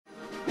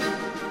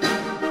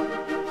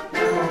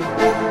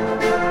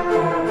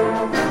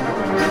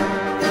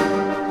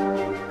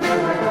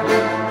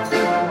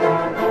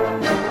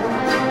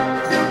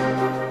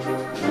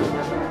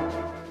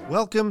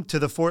Welcome to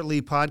the Fort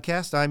Lee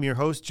Podcast. I'm your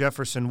host,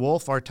 Jefferson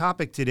Wolf. Our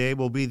topic today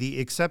will be the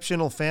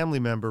Exceptional Family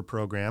Member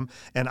Program,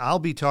 and I'll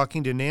be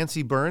talking to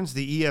Nancy Burns,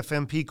 the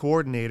EFMP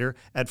coordinator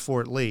at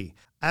Fort Lee.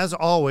 As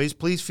always,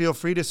 please feel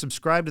free to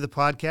subscribe to the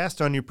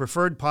podcast on your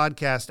preferred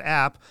podcast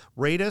app,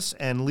 rate us,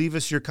 and leave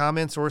us your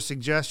comments or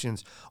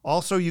suggestions.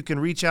 Also, you can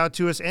reach out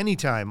to us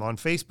anytime on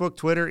Facebook,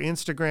 Twitter,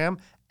 Instagram.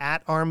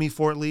 At Army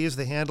Fort Lee is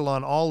the handle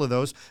on all of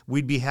those.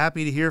 We'd be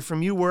happy to hear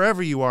from you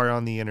wherever you are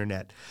on the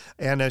internet.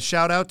 And a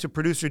shout out to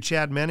producer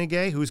Chad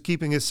Menegay, who's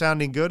keeping us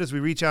sounding good as we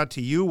reach out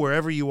to you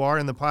wherever you are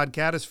in the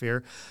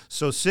podcastosphere.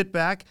 So sit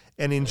back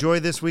and enjoy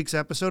this week's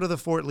episode of the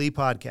Fort Lee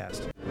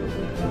Podcast.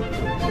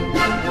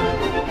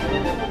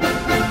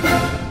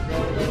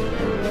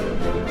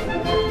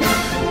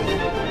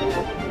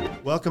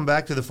 Welcome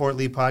back to the Fort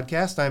Lee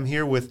Podcast. I'm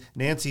here with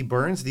Nancy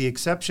Burns, the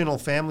Exceptional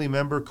Family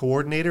Member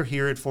Coordinator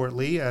here at Fort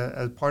Lee,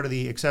 as part of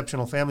the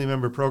Exceptional Family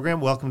Member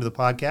Program. Welcome to the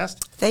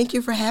podcast. Thank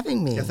you for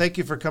having me. Yeah, thank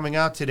you for coming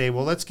out today.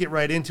 Well, let's get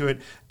right into it.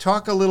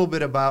 Talk a little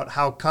bit about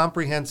how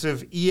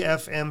comprehensive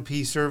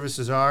EFMP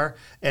services are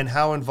and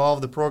how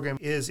involved the program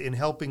is in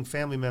helping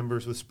family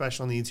members with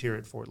special needs here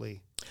at Fort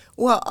Lee.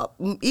 Well,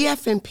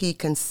 EFMP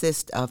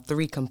consists of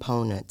three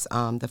components.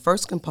 The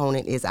first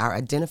component is our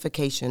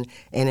identification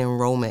and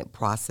enrollment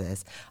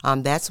process.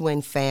 That's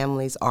when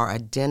families are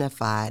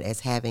identified as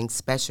having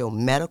special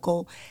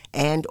medical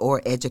and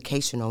or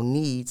educational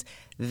needs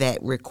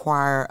that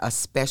require a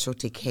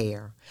specialty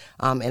care.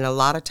 And a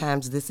lot of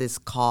times this is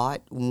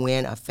caught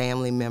when a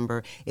family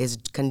member is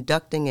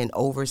conducting an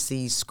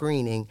overseas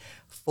screening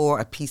for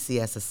a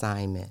PCS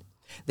assignment.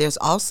 There's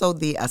also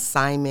the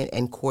assignment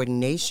and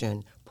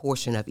coordination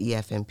portion of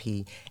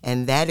EFMP,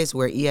 and that is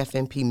where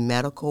EFMP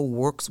Medical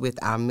works with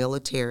our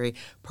military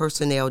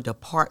personnel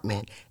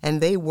department,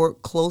 and they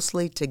work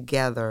closely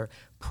together,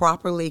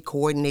 properly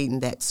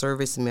coordinating that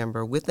service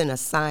member with an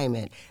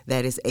assignment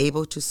that is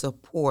able to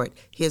support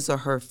his or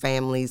her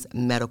family's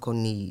medical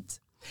needs.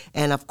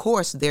 And of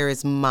course, there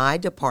is my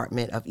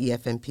department of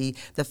EFMP,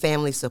 the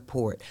family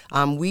support.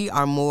 We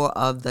are more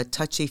of the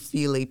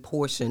touchy-feely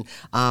portion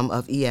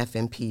of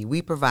EFMP.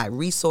 We provide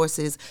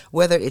resources,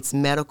 whether it's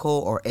medical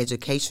or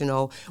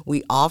educational.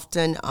 We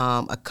often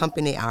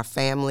accompany our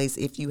families.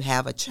 If you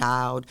have a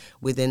child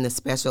within the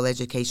special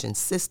education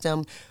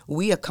system,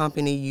 we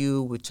accompany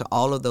you to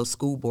all of those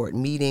school board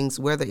meetings,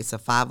 whether it's a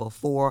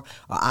 504 or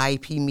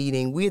IEP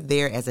meeting. We're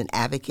there as an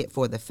advocate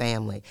for the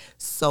family.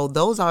 So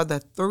those are the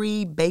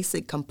three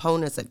basic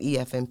components of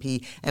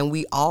EFMP, and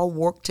we all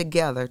work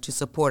together to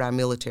support our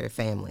military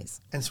families.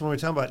 And so when we're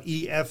talking about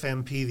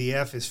EFMP, the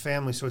F is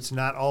family, so it's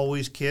not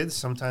always kids.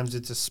 Sometimes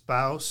it's a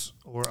spouse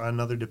or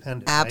another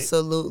dependent,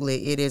 Absolutely.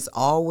 Right? It is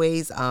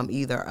always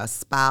either a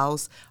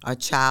spouse, a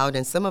child,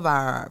 and some of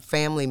our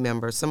family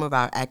members, some of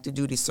our active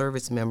duty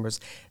service members,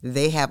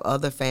 they have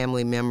other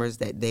family members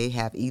that they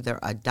have either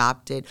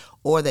adopted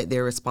or that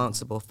they're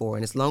responsible for.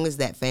 And as long as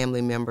that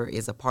family member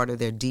is a part of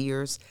their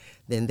DEERS,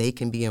 then they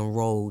can be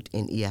enrolled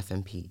in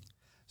EFMP.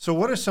 So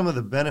what are some of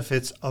the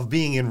benefits of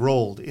being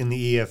enrolled in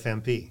the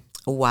EFMP?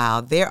 Wow,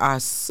 there are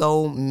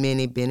so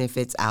many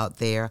benefits out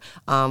there.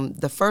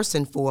 The first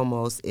and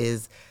foremost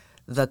is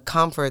the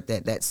comfort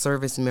that that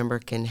service member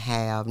can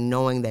have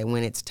knowing that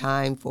when it's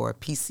time for a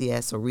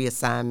PCS or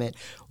reassignment,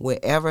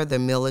 wherever the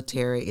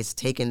military is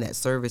taking that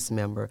service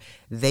member,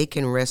 they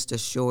can rest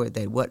assured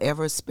that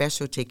whatever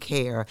specialty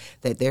care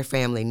that their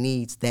family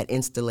needs, that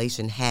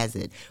installation has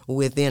it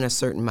within a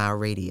certain mile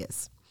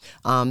radius.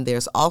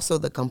 There's also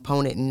the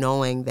component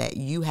knowing that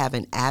you have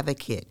an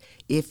advocate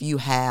if you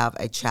have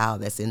a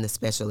child that's in the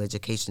special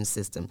education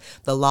system.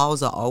 The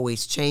laws are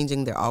always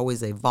changing, they're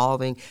always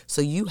evolving,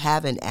 so you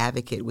have an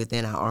advocate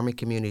within our Army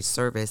Community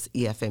Service,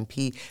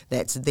 EFMP,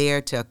 that's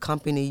there to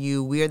accompany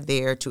you. We're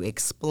there to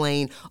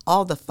explain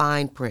all the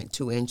fine print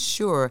to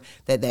ensure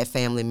that that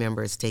family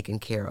member is taken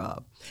care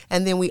of.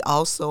 And then we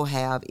also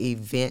have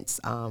events,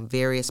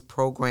 various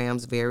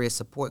programs, various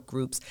support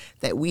groups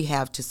that we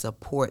have to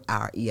support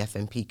our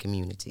EFMP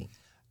community.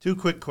 Two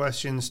quick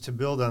questions to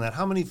build on that.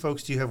 How many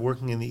folks do you have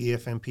working in the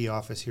EFMP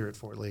office here at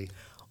Fort Lee?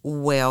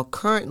 Well,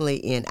 currently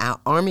in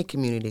our Army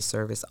Community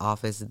Service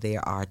office,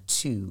 there are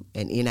 2.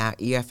 And in our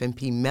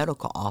EFMP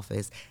medical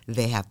office,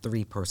 they have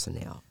 3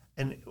 personnel.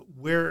 And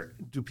where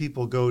do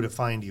people go to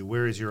find you?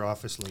 Where is your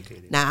office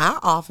located? Now, our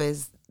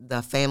office,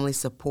 the family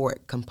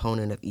support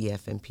component of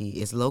EFMP,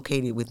 is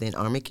located within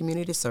Army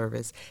Community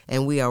Service,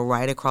 and we are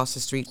right across the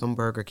street from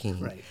Burger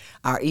King. Right.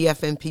 Our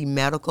EFMP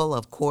Medical,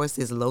 of course,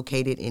 is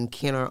located in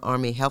Kenner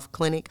Army Health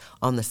Clinic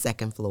on the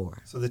 2nd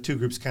floor. So the two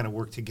groups kind of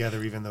work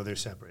together even though they're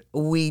separate.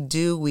 We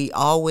do. We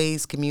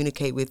always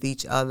communicate with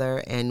each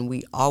other, and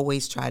we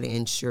always try to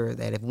ensure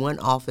that if one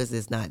office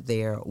is not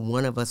there,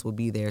 one of us will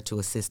be there to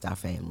assist our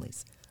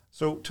families.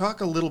 So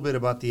talk a little bit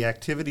about the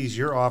activities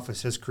your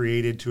office has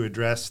created to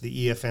address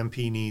the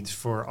EFMP needs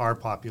for our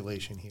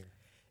population here.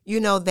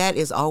 You know, that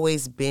has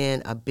always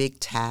been a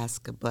big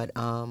task, but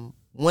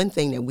one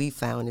thing that we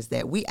found is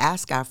that we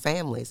ask our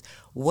families,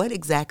 what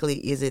exactly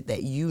is it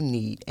that you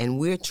need? And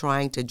we're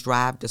trying to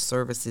drive the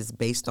services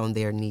based on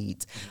their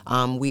needs.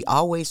 We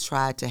always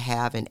try to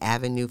have an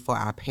avenue for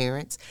our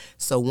parents.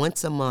 So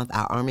once a month,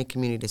 our Army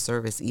Community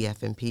Service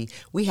EFMP,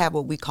 we have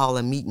what we call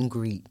a meet and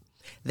greet.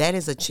 That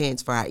is a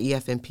chance for our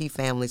EFMP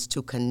families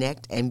to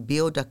connect and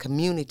build a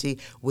community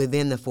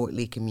within the Fort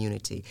Lee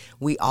community.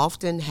 We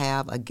often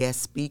have a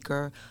guest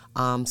speaker,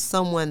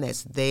 someone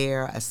that's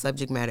there, a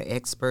subject matter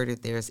expert,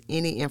 if there's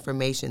any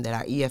information that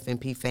our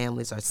EFMP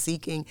families are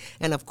seeking.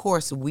 And of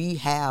course, we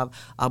have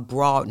a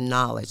broad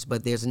knowledge,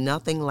 but there's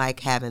nothing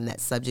like having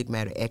that subject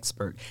matter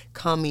expert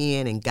come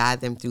in and guide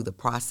them through the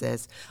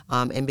process.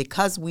 And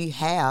because we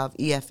have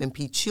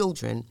EFMP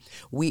children,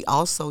 we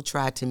also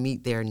try to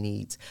meet their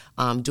needs.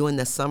 During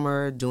the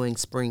summer, during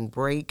spring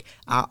break,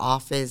 our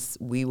office,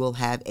 we will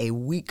have a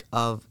week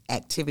of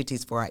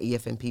activities for our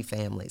EFMP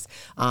families.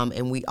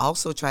 And we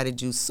also try to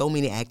do so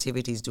many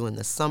activities during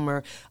the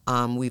summer.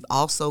 We've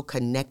also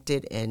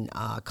connected and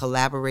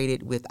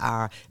collaborated with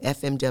our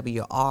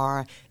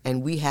FMWR,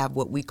 and we have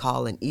what we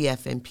call an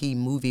EFMP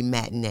movie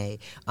matinee.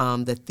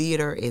 The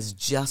theater is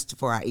just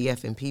for our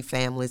EFMP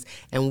families,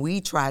 and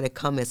we try to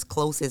come as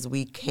close as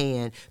we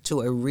can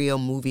to a real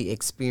movie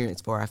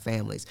experience for our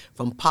families,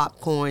 from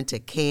popcorn to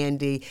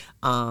candy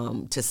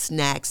to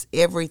snacks,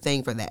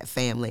 everything for that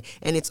family.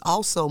 And it's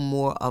also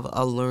more of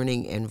a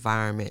learning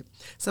environment.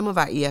 Some of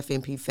our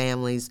EFMP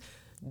families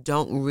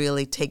don't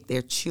really take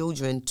their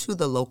children to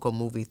the local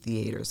movie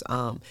theaters.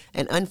 And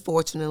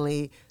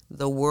unfortunately,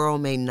 the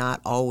world may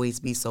not always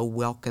be so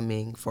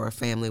welcoming for a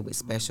family with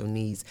special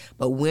needs.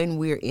 But when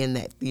we're in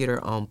that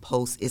theater on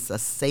post, it's a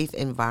safe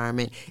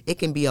environment. It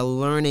can be a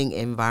learning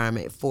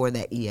environment for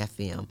that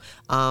EFM.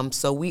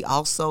 So we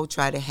also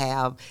try to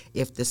have,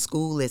 if the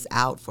school is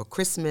out for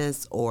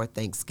Christmas or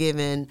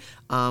Thanksgiving,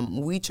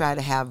 we try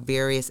to have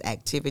various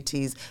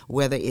activities,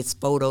 whether it's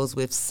photos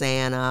with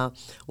Santa,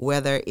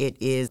 whether it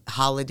is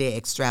holiday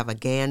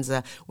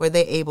extravaganza, where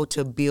they're able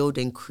to build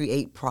and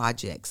create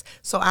projects.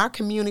 So our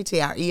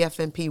community, our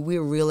EFMP,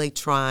 we're really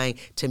trying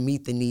to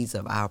meet the needs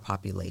of our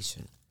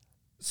population.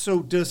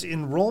 So does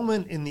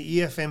enrollment in the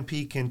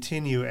EFMP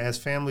continue as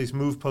families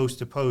move post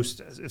to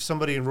post? If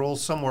somebody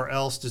enrolls somewhere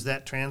else, does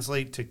that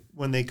translate to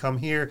when they come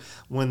here,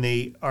 when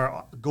they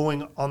are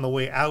going on the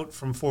way out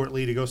from Fort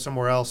Lee to go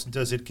somewhere else,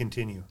 does it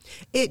continue?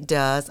 It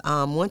does.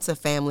 Once a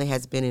family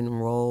has been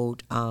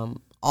enrolled,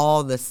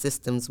 all the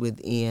systems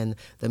within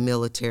the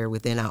military,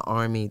 within our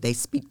Army, they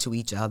speak to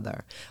each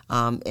other.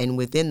 And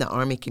within the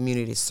Army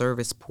Community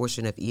Service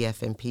portion of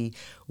EFMP,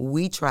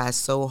 we try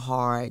so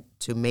hard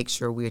to make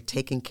sure we're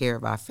taking care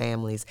of our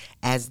families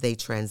as they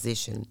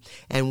transition.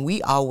 And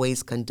we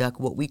always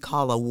conduct what we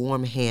call a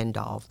warm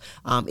handoff.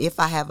 If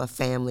I have a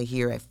family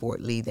here at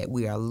Fort Lee that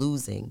we are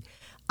losing,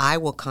 I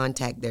will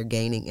contact their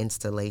gaining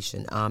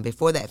installation.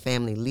 Before that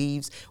family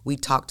leaves, we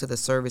talk to the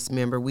service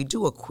member. We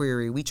do a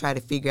query. We try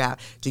to figure out,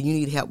 do you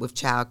need help with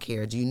child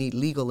care? Do you need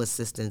legal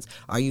assistance?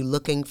 Are you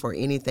looking for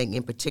anything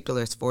in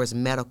particular as far as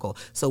medical?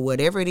 So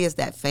whatever it is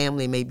that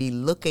family may be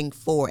looking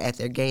for at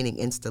their gaining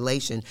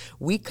installation,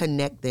 we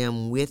connect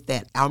them with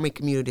that Army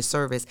Community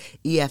Service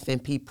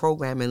EFMP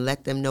program and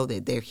let them know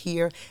that they're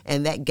here,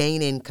 and that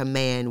gaining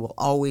command will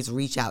always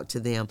reach out to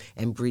them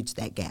and bridge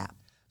that gap.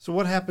 So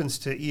what happens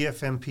to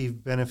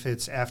EFMP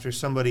benefits after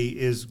somebody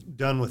is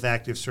done with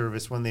active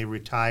service, when they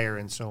retire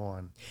and so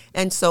on?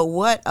 And so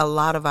what a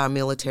lot of our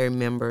military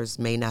members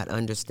may not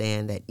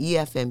understand, that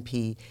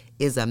EFMP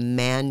is a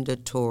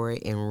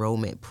mandatory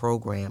enrollment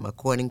program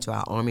according to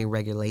our Army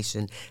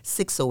Regulation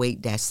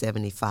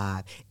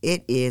 608-75.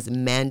 It is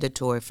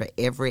mandatory for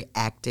every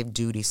active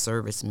duty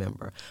service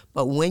member.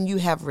 But when you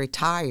have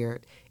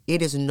retired,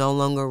 it is no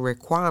longer a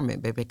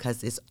requirement, but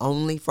because it's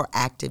only for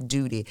active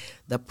duty,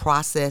 the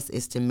process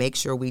is to make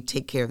sure we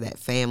take care of that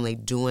family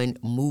doing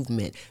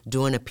movement,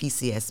 doing a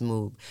PCS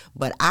move.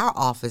 But our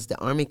office, the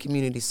Army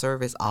Community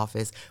Service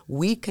Office,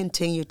 we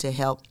continue to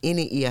help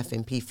any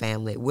EFMP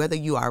family, whether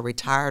you are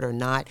retired or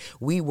not.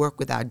 We work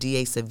with our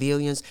DA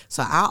civilians,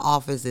 so our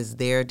office is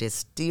there to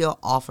still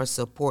offer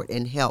support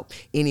and help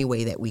any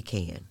way that we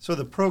can. So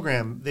the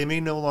program, they may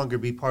no longer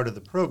be part of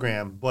the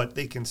program, but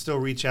they can still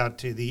reach out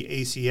to the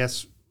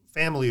ACS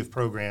family of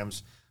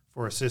programs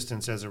for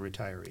assistance as a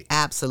retiree.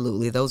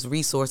 Absolutely. Those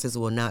resources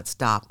will not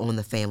stop on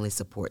the family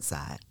support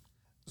side.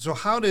 So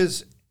how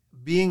does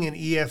being an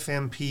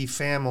EFMP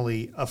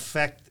family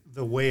affect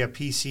the way a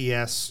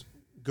PCS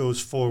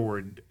goes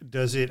forward?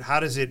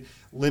 How does it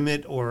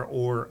limit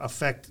or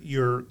affect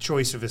your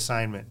choice of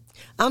assignment?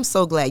 I'm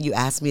so glad you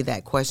asked me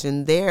that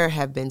question. There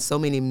have been so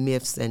many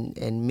myths and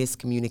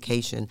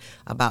miscommunication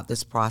about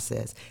this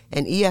process.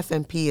 And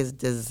EFMP is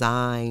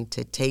designed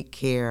to take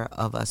care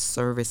of a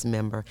service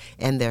member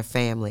and their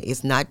family.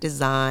 It's not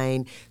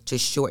designed to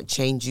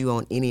shortchange you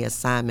on any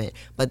assignment,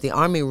 but the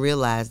Army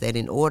realized that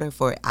in order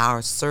for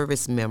our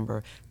service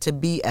member to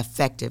be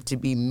effective, to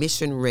be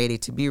mission ready,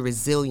 to be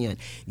resilient,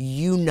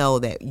 you know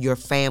that your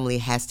family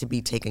has to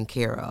be taken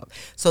care of.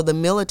 So the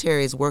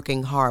military is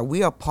working hard.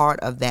 We are part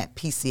of that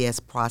PCS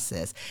PCS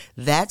process.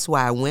 That's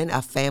why when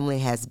a family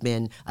has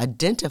been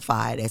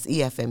identified as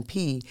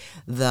EFMP,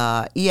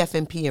 the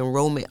EFMP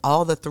enrollment,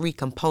 all the three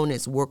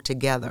components work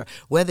together.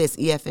 Whether it's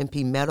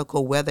EFMP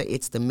medical, whether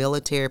it's the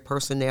military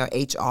personnel,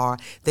 HR,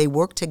 they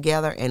work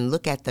together and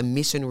look at the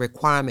mission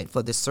requirement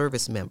for the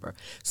service member.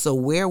 So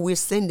where we're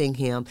sending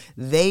him,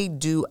 they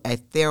do a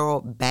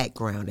thorough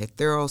background, a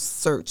thorough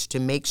search to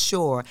make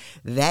sure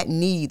that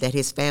need that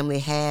his family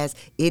has,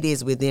 it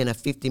is within a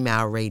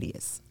 50-mile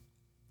radius.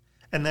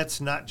 And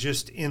that's not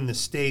just in the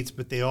States,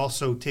 but they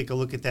also take a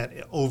look at that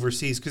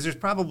overseas, because there's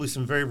probably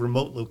some very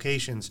remote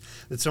locations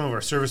that some of our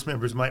service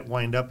members might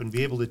wind up and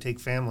be able to take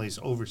families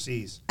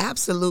overseas.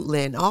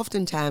 Absolutely, and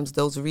oftentimes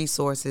those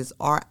resources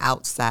are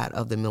outside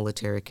of the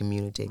military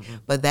community. Mm-hmm.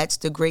 But that's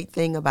the great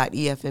thing about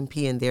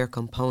EFMP and their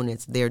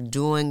components. They're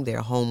doing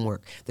their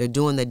homework. They're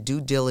doing the due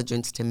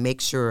diligence to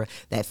make sure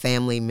that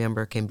family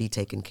member can be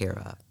taken care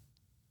of.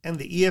 And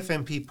the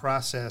EFMP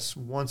process,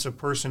 once a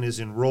person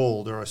is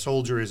enrolled or a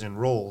soldier is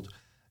enrolled,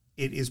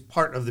 it is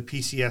part of the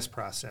PCS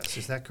process.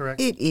 Is that correct?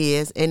 It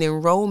is. An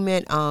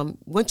enrollment,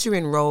 once you're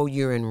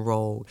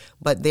enrolled,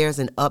 but there's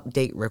an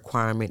update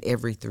requirement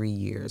every 3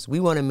 years.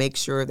 We want to make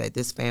sure that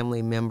this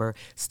family member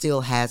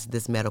still has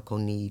this medical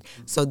need.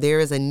 So there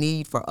is a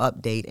need for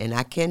update. And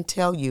I can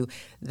tell you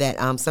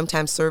that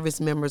sometimes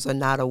service members are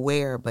not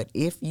aware, but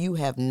if you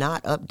have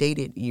not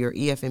updated your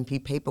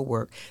EFMP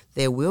paperwork,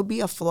 there will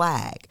be a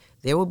flag.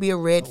 There will be a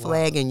red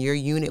flag, and your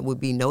unit will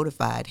be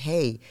notified,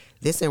 hey,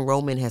 this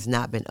enrollment has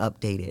not been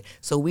updated.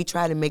 So we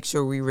try to make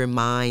sure we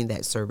remind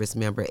that service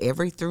member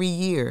every 3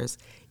 years,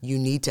 you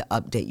need to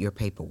update your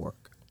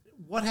paperwork.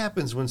 What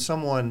happens when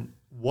someone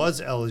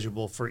was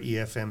eligible for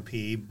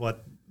EFMP,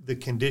 but the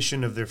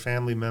condition of their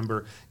family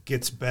member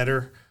gets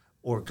better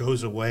or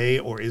goes away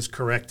or is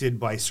corrected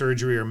by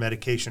surgery or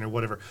medication or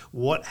whatever?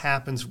 What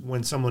happens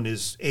when someone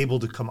is able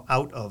to come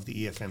out of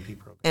the EFMP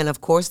program? And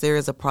of course, there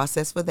is a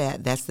process for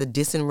that. That's the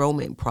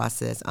disenrollment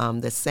process.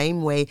 The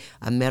same way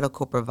a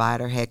medical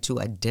provider had to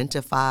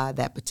identify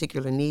that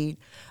particular need,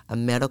 a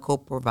medical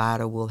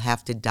provider will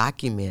have to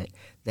document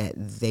that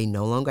they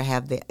no longer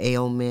have the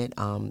ailment,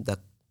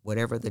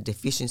 whatever the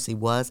deficiency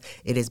was,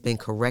 it has been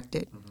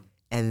corrected,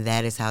 and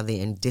that is how the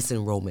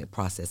disenrollment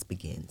process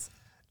begins.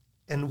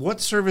 And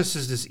what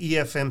services does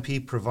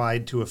EFMP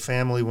provide to a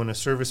family when a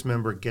service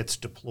member gets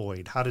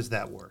deployed? How does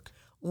that work?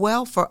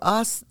 Well, for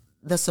us,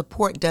 the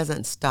support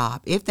doesn't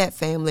stop. If that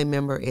family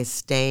member is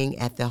staying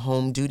at the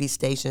home duty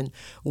station,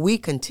 we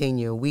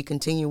continue. We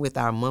continue with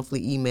our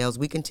monthly emails.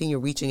 We continue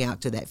reaching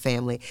out to that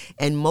family.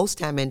 And most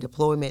time in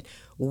deployment,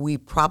 we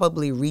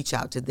probably reach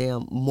out to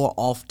them more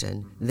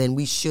often than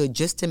we should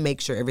just to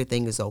make sure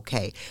everything is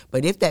okay.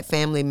 But if that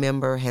family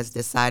member has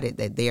decided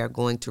that they are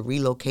going to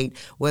relocate,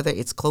 whether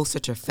it's closer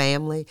to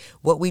family,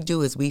 what we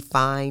do is we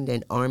find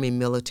an Army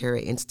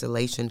military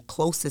installation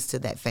closest to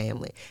that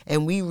family.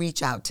 And we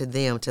reach out to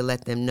them to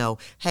let them know,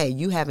 hey,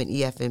 you have an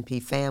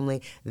EFMP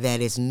family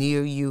that is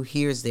near you.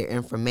 Here's their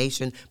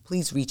information.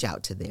 Please reach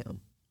out to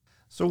them.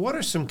 So what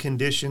are some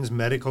conditions,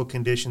 medical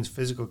conditions,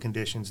 physical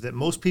conditions, that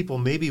most people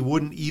maybe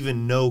wouldn't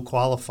even know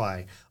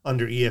qualify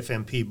under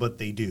EFMP, but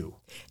they do?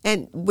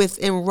 And with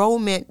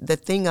enrollment, the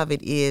thing of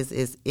it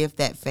is if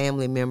that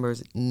family member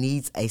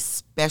needs a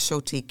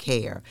specialty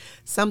care,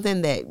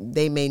 something that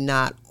they may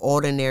not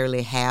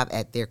ordinarily have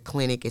at their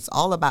clinic, it's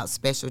all about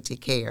specialty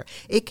care.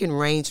 It can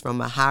range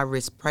from a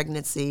high-risk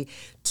pregnancy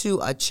to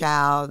a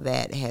child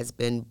that has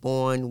been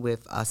born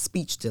with a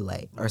speech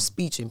delay or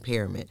speech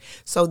impairment.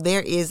 So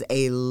there is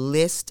a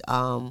list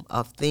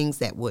of things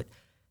that would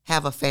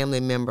have a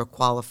family member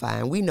qualify.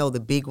 And we know the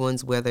big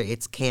ones, whether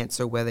it's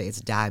cancer, whether it's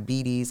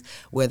diabetes,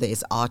 whether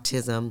it's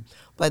autism.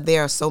 But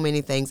there are so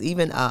many things,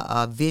 even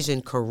a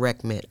vision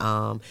correctment,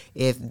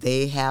 if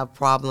they have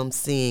problems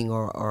seeing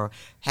or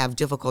have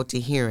difficulty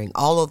hearing,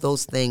 all of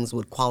those things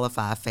would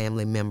qualify a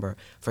family member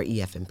for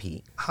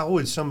EFMP. How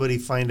would somebody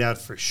find out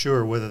for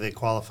sure whether they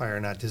qualify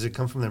or not? Does it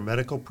come from their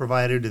medical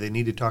provider? Do they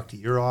need to talk to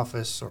your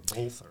office or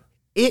both?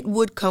 It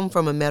would come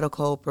from a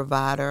medical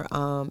provider.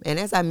 And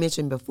as I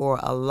mentioned before,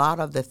 a lot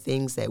of the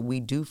things that we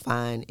do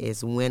find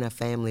is when a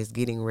family is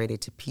getting ready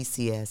to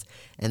PCS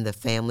and the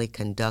family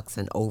conducts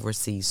an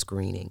overseas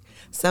screening.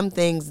 Some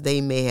things they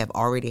may have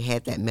already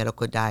had that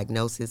medical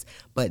diagnosis,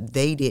 but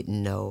they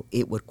didn't know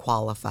it would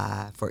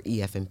qualify for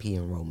EFMP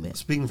enrollment.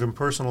 Speaking from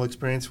personal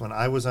experience, when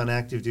I was on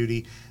active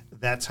duty,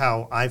 that's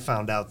how I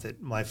found out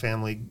that my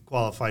family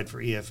qualified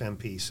for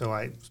EFMP. So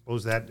I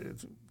suppose that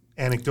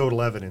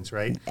anecdotal evidence,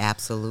 right?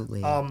 Absolutely.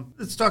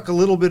 Let's talk a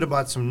little bit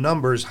about some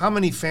numbers. How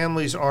many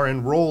families are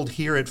enrolled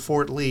here at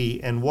Fort Lee,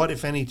 and what,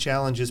 if any,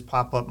 challenges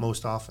pop up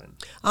most often?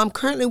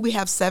 Currently, we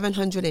have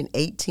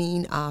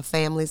 718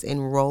 families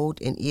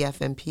enrolled in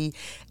EFMP,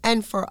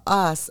 and for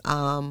us,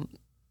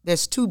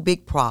 there's two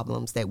big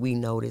problems that we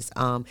notice.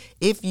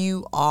 If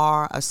you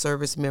are a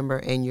service member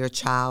and your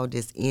child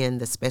is in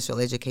the special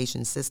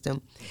education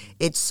system,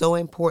 it's so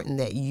important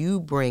that you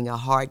bring a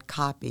hard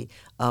copy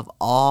of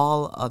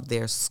all of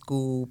their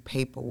school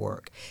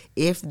paperwork.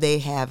 If they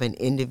have an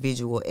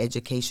individual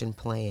education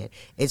plan,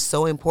 it's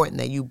so important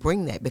that you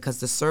bring that, because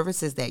the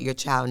services that your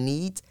child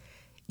needs,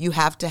 you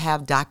have to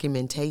have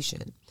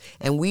documentation.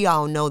 And we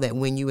all know that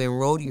when you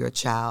enroll your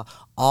child,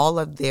 all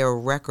of their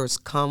records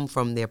come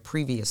from their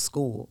previous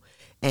school.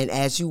 And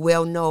as you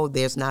well know,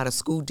 there's not a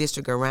school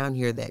district around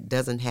here that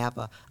doesn't have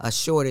a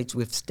shortage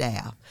with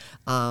staff.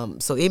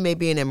 So it may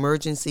be an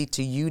emergency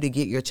to you to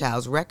get your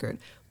child's record,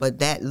 but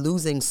that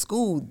losing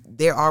school,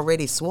 they're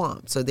already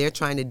swamped. So they're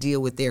trying to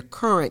deal with their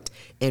current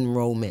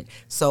enrollment.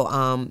 So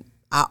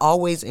I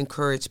always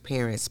encourage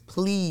parents,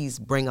 please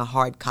bring a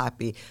hard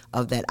copy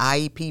of that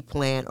IEP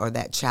plan or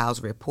that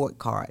child's report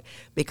card,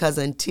 because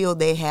until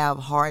they have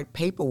hard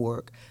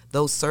paperwork,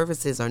 those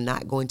services are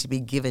not going to be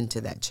given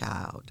to that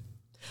child.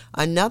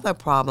 Another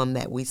problem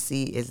that we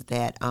see is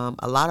that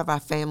a lot of our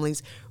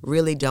families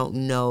really don't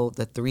know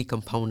the three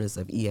components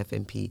of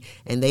EFMP,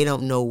 and they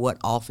don't know what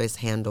office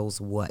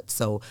handles what.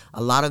 So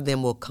a lot of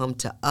them will come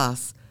to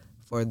us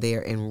for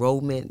their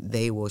enrollment.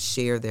 They will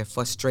share their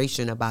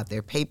frustration about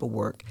their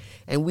paperwork,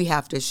 and we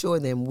have to assure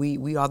them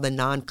we are the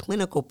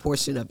non-clinical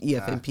portion of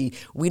EFMP.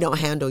 We don't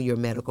handle your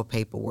medical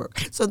paperwork.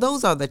 So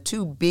those are the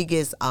two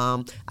biggest,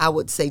 I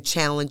would say,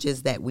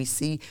 challenges that we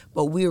see,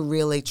 but we're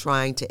really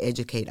trying to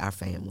educate our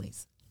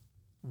families.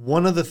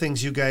 One of the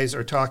things you guys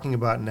are talking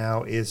about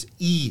now is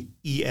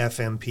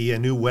EFMP, a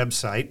new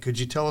website. Could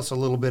you tell us a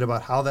little bit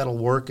about how that'll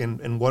work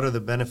and what are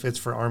the benefits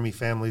for Army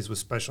families with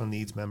special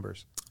needs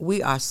members?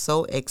 We are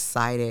so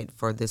excited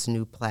for this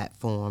new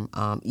platform.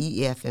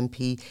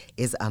 EFMP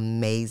is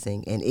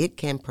amazing, and it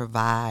can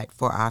provide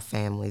for our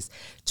families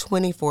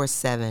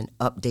 24/7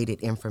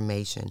 updated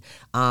information.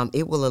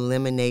 It will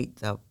eliminate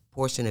the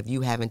portion of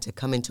you having to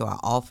come into our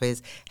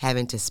office,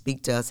 having to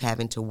speak to us,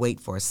 having to wait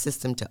for a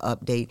system to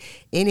update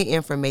any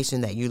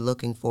information that you're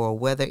looking for,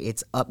 whether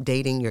it's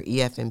updating your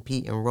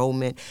EFMP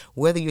enrollment,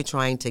 whether you're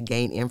trying to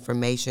gain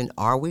information,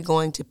 are we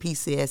going to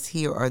PCS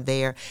here or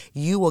there?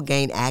 You will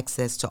gain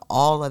access to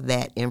all of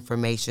that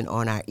information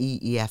on our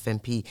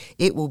EFMP.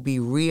 It will be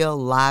real,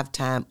 live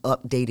time,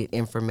 updated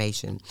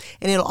information.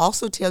 And it'll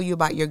also tell you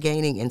about your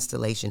gaining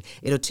installation.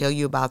 It'll tell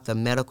you about the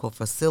medical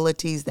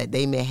facilities that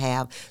they may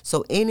have.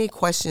 So any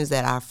questions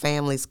that our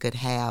families could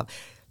have,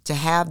 to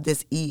have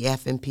this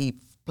EFMP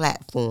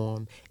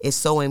platform is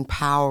so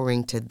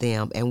empowering to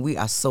them, and we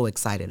are so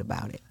excited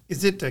about it.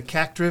 Is it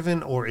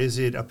CAC-driven or is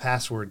it a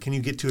password? Can you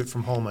get to it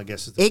from home, I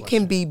guess is the question. It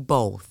can be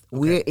both.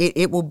 Okay.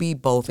 It will be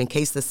both. In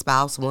case the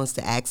spouse wants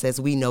to access,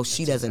 we know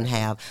she doesn't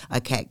have a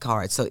CAC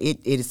card. So it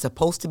is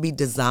supposed to be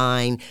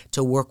designed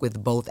to work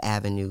with both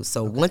avenues.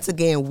 So once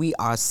again, we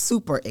are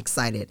super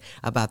excited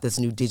about this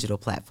new digital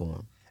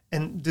platform.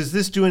 And does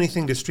this do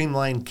anything to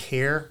streamline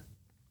care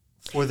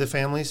for the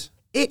families?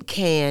 It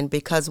can,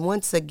 because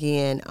once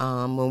again,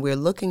 when we're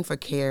looking for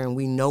care and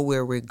we know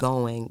where we're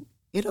going,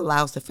 it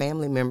allows the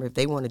family member, if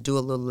they want to do a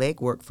little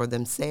legwork for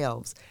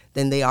themselves,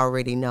 then they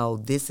already know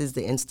this is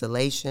the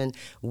installation.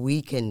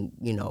 We can,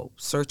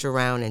 search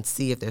around and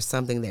see if there's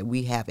something that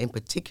we have in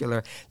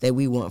particular that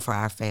we want for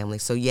our family.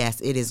 So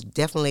yes, it is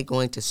definitely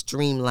going to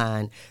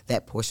streamline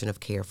that portion of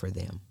care for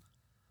them.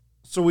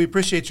 So we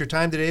appreciate your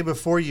time today.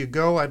 Before you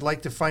go, I'd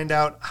like to find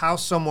out how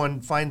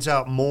someone finds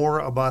out more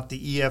about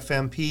the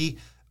EFMP,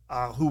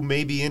 who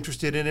may be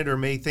interested in it or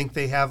may think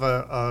they have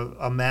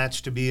a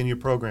match to be in your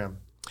program.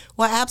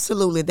 Well,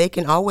 absolutely. They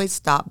can always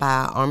stop by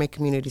our Army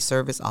Community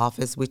Service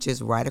office, which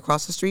is right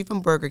across the street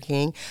from Burger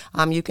King.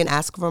 You can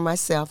ask for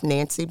myself,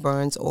 Nancy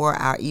Burns, or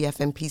our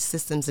EFMP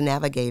Systems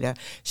Navigator,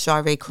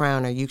 Charvet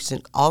Crowner. You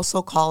can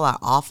also call our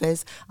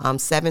office,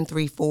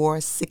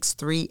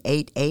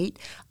 734-6388.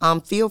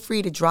 Feel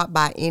free to drop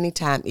by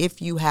anytime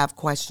if you have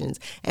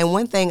questions. And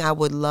one thing I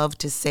would love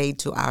to say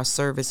to our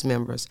service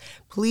members,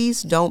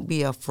 please don't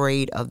be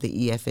afraid of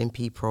the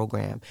EFMP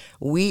program.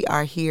 We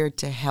are here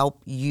to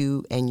help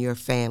you and your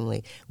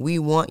family. We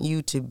want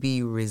you to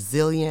be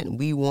resilient.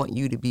 We want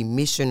you to be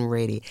mission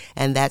ready,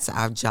 and that's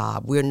our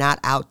job. We're not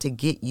out to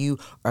get you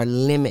or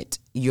limit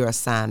your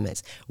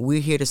assignments.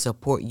 We're here to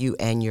support you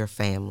and your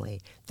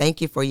family.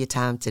 Thank you for your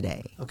time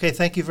today. Okay,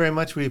 thank you very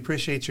much. We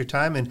appreciate your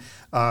time. And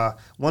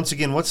once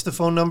again, what's the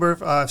phone number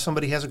if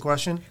somebody has a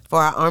question? For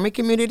our Army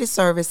Community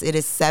Service, it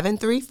is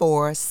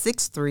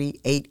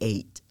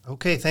 734-6388.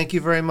 Okay, thank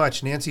you very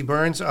much. Nancy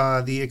Burns,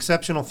 the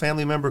Exceptional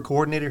Family Member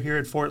Coordinator here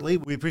at Fort Lee.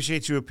 We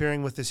appreciate you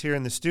appearing with us here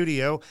in the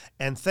studio.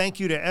 And thank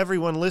you to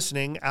everyone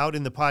listening out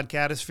in the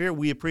podcastosphere.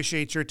 We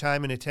appreciate your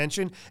time and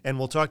attention. And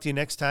we'll talk to you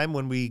next time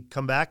when we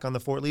come back on the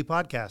Fort Lee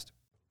podcast.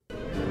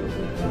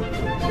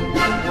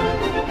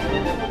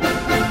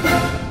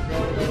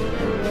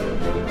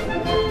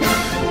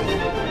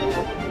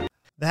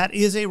 That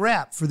is a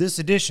wrap for this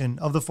edition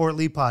of the Fort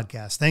Lee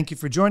podcast. Thank you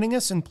for joining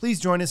us, and please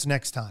join us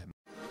next time.